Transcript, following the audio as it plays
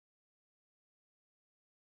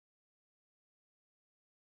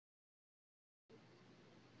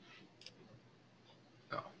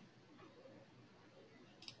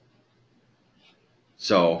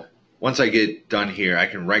So once I get done here, I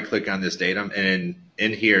can right click on this datum, and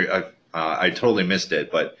in here, I totally missed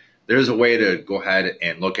it, but there's a way to go ahead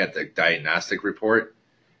and look at the diagnostic report,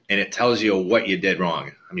 and it tells you what you did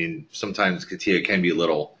wrong. I mean, sometimes CATIA can be a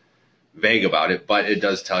little vague about it, but it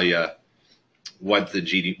does tell you what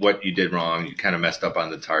you did wrong. You kind of messed up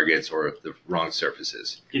on the targets or the wrong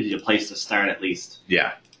surfaces. Gives you a place to start at least.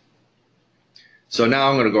 Yeah. So now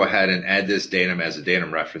I'm going to go ahead and add this datum as a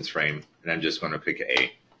datum reference frame, and I'm just going to pick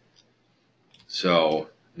A. So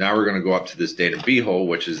now we're going to go up to this datum B hole,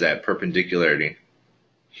 which is that perpendicularity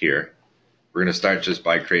here. We're going to start just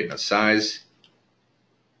by creating a size.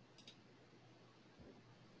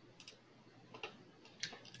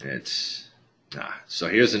 So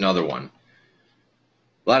here's another one.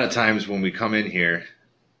 A lot of times when we come in here,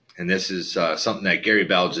 and this is something that Gary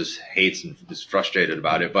Bell just hates and is frustrated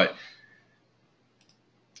about it, but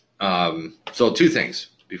so two things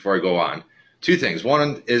before I go on. Two things.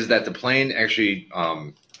 One is that the plane actually,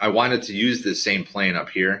 I wanted to use this same plane up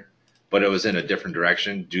here, but it was in a different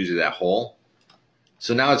direction due to that hole.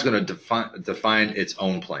 So now it's going to define its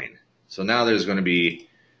own plane. So now there's going to be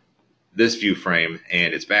this view frame,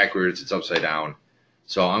 and it's backwards, it's upside down.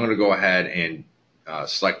 So I'm going to go ahead and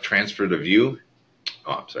select transfer to view.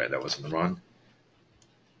 Oh, I'm sorry, that wasn't the wrong.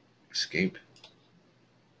 Escape.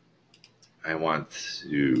 I want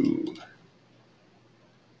to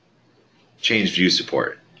change view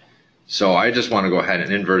support. So I just want to go ahead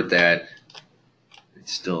and invert that.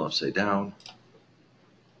 It's still upside down.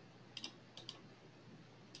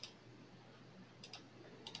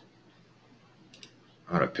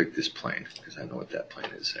 I'm going to pick this plane because I know what that plane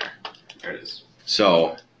is there. There it is.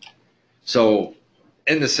 So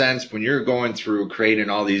in the sense, when you're going through creating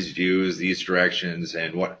all these views, these directions,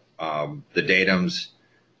 and what the datums,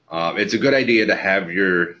 it's a good idea to have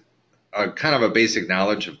your kind of a basic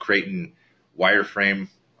knowledge of creating wireframe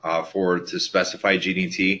to specify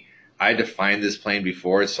GD&T. I defined this plane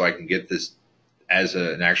before so I can get this as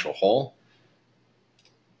an actual hole.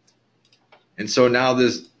 And so now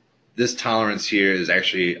this tolerance here is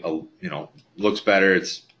actually, looks better.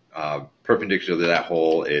 It's perpendicular to that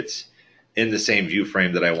hole. It's in the same view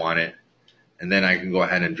frame that I want it. And then I can go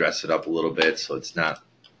ahead and dress it up a little bit so it's not,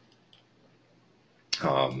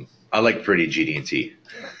 I like pretty GD&T.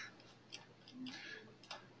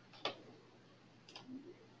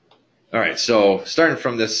 All right, so starting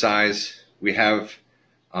from this size, we have,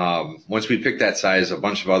 once we pick that size, a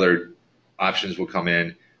bunch of other options will come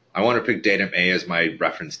in. I want to pick datum A as my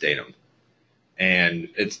reference datum. And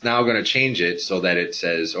it's now going to change it so that it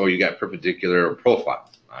says, oh, you got perpendicular or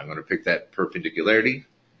profile. I'm going to pick that perpendicularity,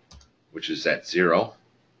 which is at 0,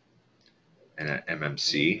 and at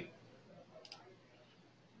MMC.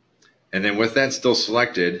 And then with that still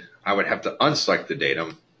selected, I would have to unselect the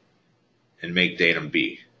datum and make datum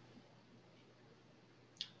B.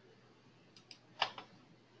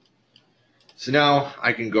 So now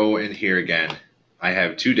I can go in here again. I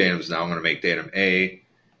have two datums now. I'm going to make datum A,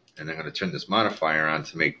 and I'm going to turn this modifier on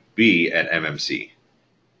to make B at MMC.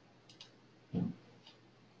 And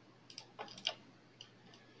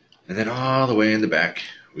then all the way in the back,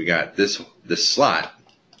 we got this slot.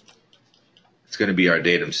 It's going to be our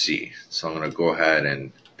datum C. So I'm going to go ahead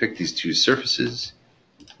and pick these two surfaces,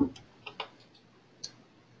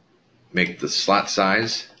 make the slot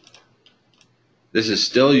size. This is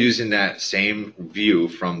still using that same view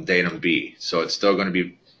from datum B. So it's still going to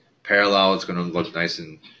be parallel. It's going to look nice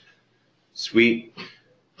and sweet.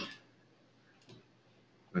 I'm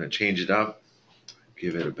going to change it up,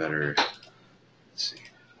 give it a better, let's see.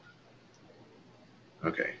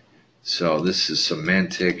 Okay, so this is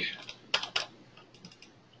semantic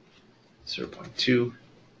 0.2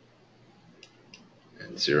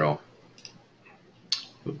 and 0.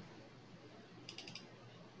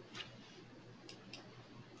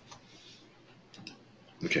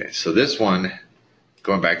 Okay, so this one,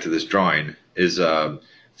 going back to this drawing, is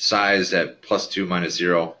size at +2 -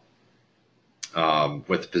 0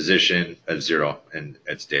 with the position at 0, and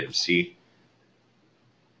it's datum C.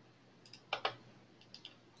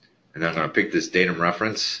 And I'm going to pick this datum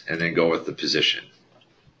reference and then go with the position.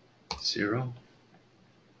 0.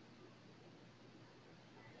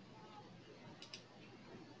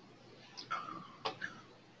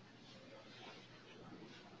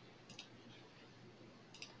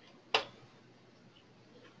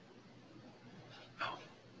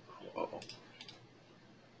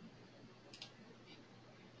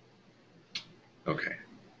 Okay.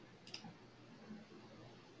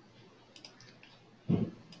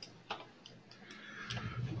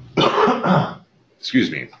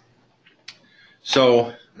 Excuse me.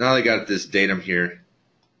 So now I got this datum here.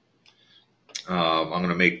 I'm going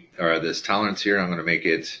to make this tolerance here. I'm going to make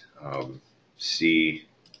it C.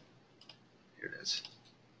 Here it is.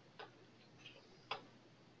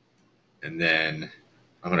 And then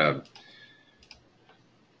I'm going to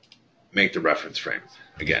make the reference frame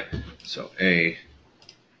again. So A,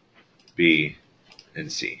 B,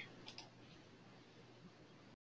 and C.